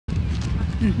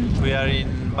We are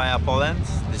in Baja, Poland.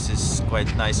 This is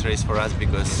quite a nice race for us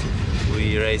because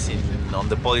we race on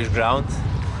the Polish ground,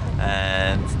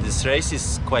 and this race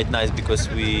is quite nice because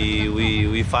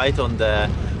we fight on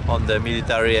the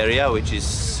military area, which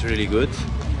is really good.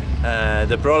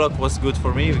 The prologue was good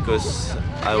for me because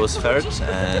I was third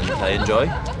and I enjoy.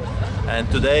 And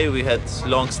today we had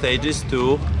long stages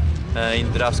too in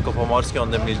Drawsko-Pomorskie on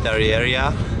the military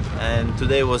area. And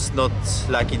today was not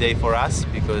lucky day for us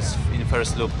because in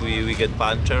first loop we get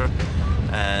puncture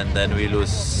and then we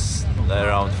lose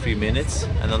around 3 minutes.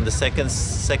 And on the second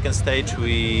stage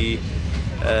we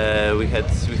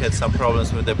had some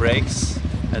problems with the brakes,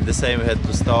 and the same we had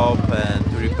to stop and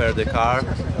to repair the car.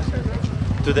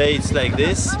 Today it's like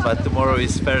this, but tomorrow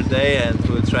is third day and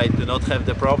we'll try to not have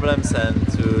the problems and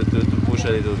to push a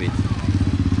little bit.